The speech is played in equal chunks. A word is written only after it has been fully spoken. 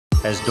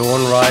As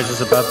dawn rises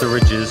above the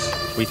ridges,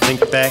 we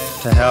think back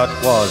to how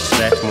it was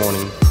that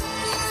morning,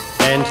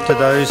 and to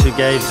those who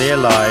gave their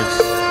lives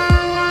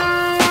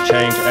to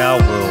change our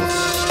world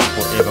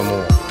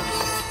forevermore.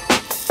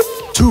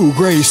 2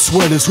 grey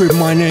sweaters with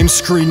my name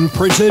screen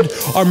printed.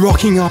 I'm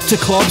rocking up to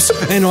clubs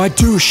and I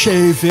do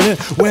shave in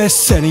it. We're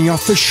setting up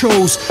for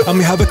shows and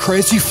we have a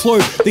crazy flow.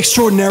 The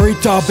extraordinary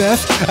Dub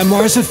F and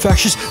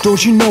Myronizinfektious,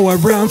 don't you know,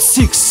 around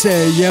 6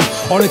 AM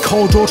on a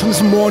cold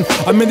autumn's morn,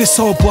 I met this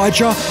old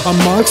blighter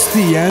amongst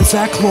the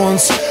ANZAC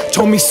lawns.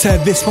 Tommy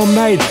said, this one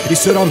mate, he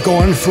said, I'm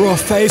going through a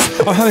phase,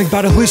 I'm having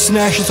bad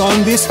hallucinations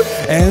on this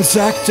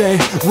ANZAC day.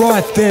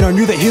 Right then I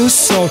knew that he was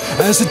so,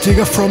 as a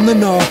digger from the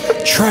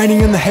north, training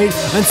in the heat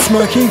and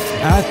smoking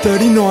at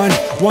 39,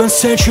 1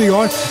 century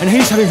on, and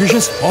he's having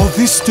visions of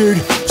this dude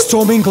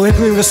storming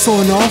gallantly with a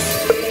saw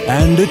knife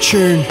and a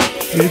tune.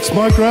 It's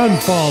my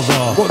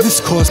grandfather. What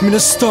this caused me to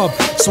stop.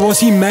 So was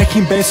he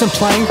making bass and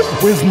playing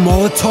with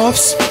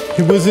Molotovs?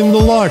 He was in the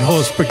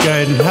Lighthouse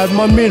Brigade and had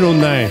my middle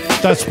name.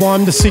 That's why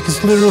I'm the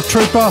sickest little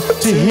trooper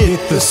to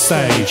hit the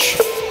stage.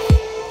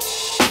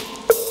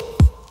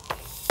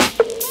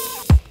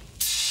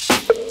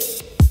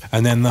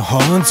 And then the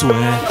horns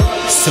went,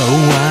 so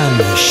I'm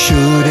the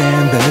shoot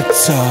and the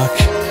talk.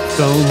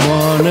 Don't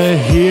wanna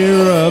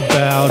hear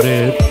about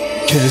it,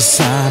 'cause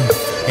I'm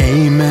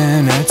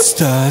aiming at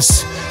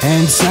stars,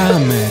 and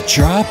I'm a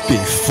drop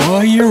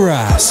before your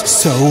eyes.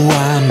 So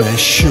I'm a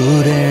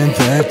shoot and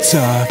the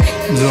talk.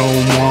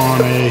 don't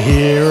wanna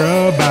hear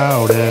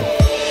about it,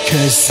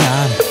 'cause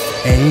I'm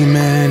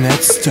aiming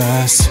at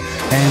stars,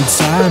 and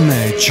I'm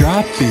a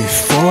drop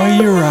before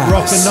your eyes.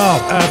 rocking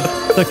up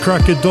at the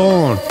crack of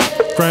dawn.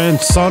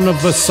 Grandson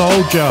of a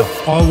soldier,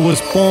 I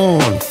was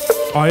born.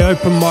 I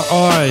open my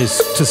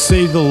eyes to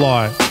see the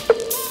light,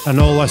 and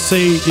all I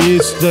see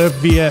is the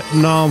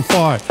Vietnam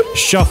fight.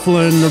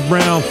 Shuffling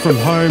around from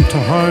home to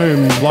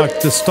home like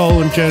the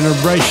stolen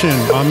generation.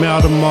 I'm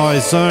out of my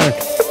zone.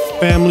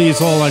 Family is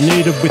all I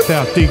needed,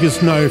 without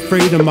diggers no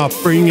freedom.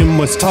 Upbringing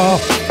was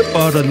tough,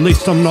 but at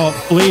least I'm not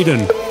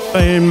bleeding.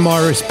 Paying my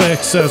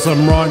respects as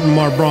I'm writing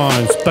my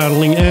rhymes,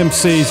 battling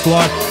MCs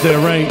like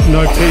there ain't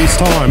no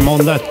peacetime.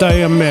 On that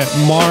day I met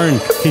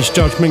Myron, his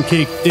judgment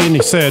kicked in.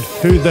 He said,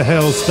 who the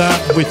hell's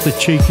that, with the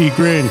cheeky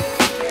grin.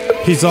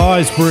 His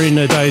eyes were in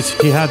a daze,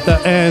 he had the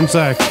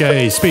ANZAC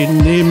gaze,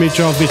 spitting the image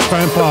of his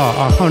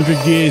grandpa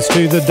 100 years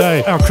to the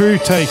day. Our crew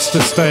takes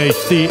the stage,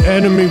 the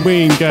enemy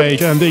we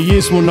engage, and the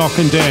years will not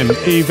condemn,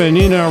 even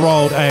in our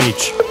old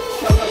age.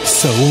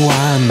 So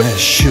I'm a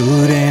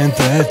shoot and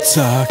the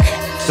talk.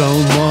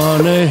 Don't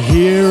wanna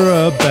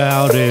hear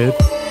about it,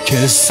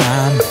 'cause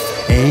I'm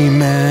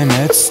aiming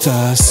at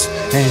stars,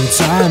 and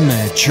I'm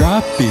a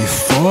drop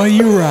before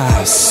your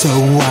eyes. So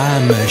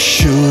I'm a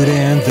shoot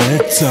and the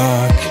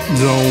talk.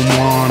 don't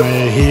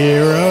wanna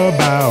hear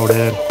about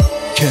it,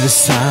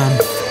 'cause I'm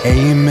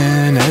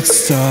aiming at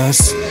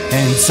stars,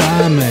 and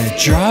I'm a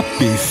drop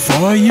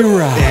before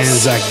your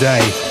eyes. ANZAC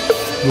Day,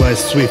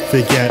 lest we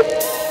forget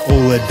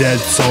all the dead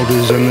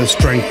soldiers and the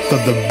strength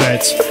of the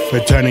vets,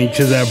 returning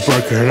to their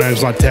broken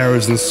homes like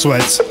terrors and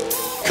sweats.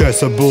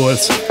 Curse of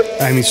bullets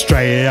aiming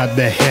straight at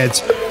their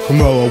heads. From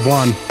World War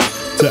I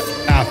to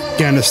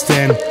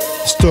Afghanistan,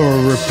 the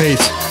story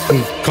repeats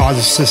from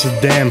Kaiser to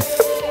Saddam,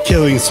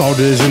 killing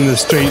soldiers in the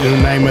street in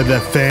the name of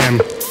their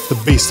fam. The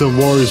beast of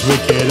war is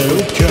wicked, it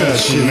will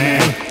curse you,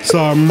 man. So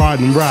I'm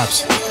writing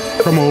raps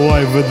from all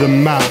over the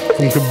map,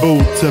 from Kabul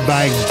to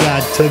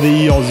Baghdad to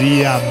the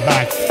Aussie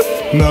outback,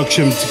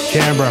 Melksham to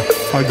Canberra,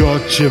 I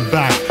got your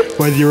back.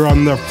 Whether you're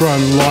on the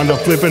front line or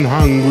flipping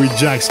hungry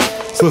jacks.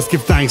 So let's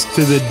give thanks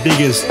to the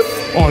diggers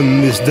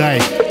on this day,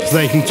 so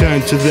they can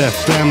turn to their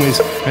families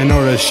and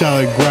not a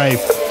shallow grave.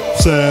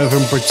 Serve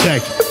and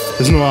protect,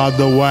 there's no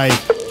other way.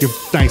 Give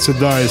thanks to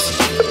those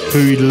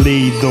who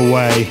lead the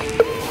way.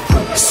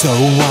 So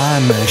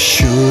I'm a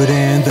shoot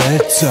and the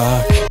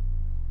talk.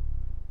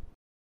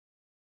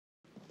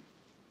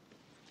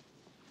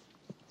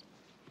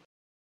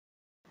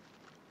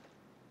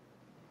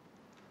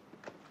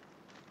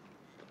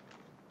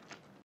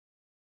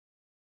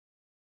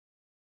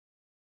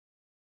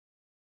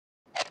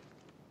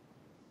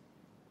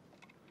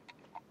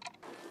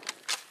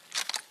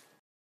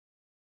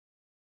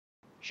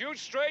 Shoot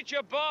straight,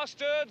 you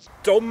bastards!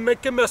 Don't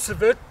make a mess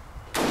of it.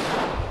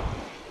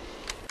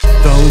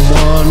 don't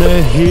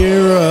wanna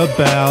hear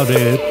about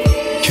it,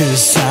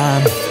 'Cause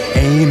I'm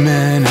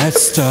aiming at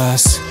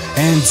stars,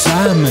 and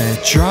I'm a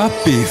drop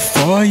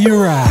before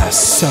your eyes.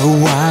 So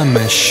I'm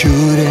a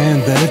shoot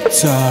in the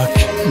dark.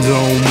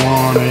 don't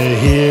wanna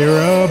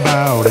hear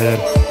about it,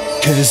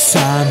 'Cause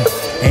I'm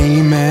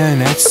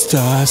aiming at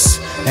stars,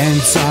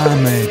 and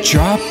I'm a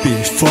drop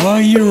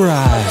before your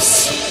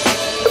eyes.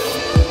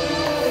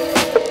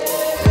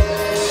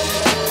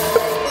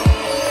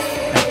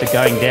 At the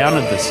going down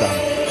of the sun,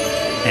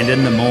 and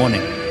in the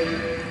morning,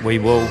 we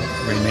will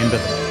remember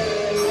them.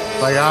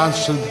 They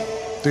answered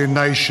their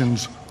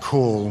nation's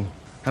call.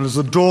 And as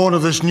the dawn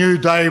of this new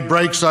day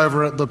breaks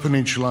over at the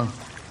peninsula,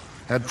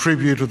 our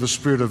tribute to the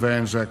spirit of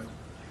ANZAC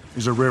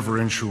is a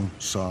reverential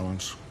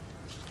silence.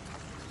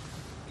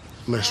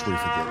 lest we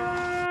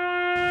forget.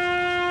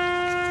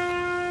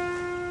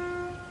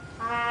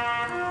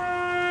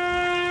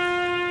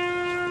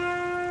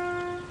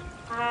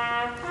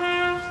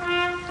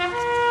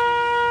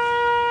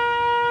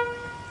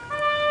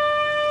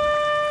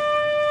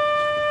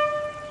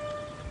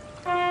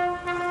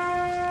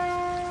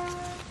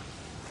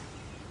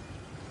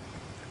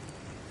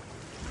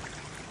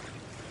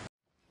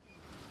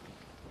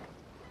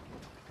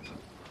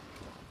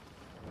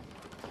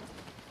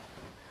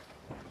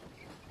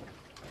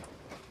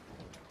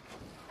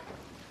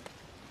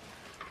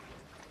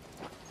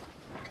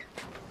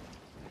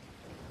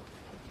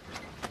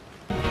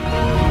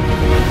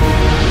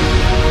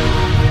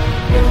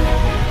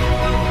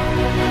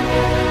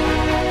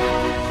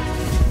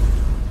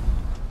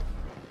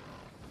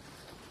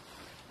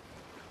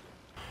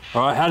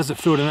 Alright, how does it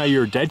feel to know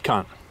you're a dead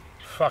cunt?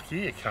 Fuck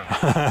you, cunt.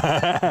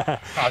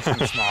 I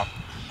shouldn't smile.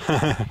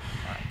 Right,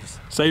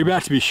 So you're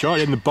about to be shot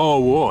in the Boer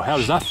War. How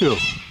does that feel?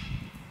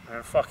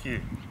 fuck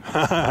you.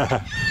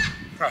 I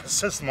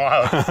just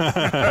smile.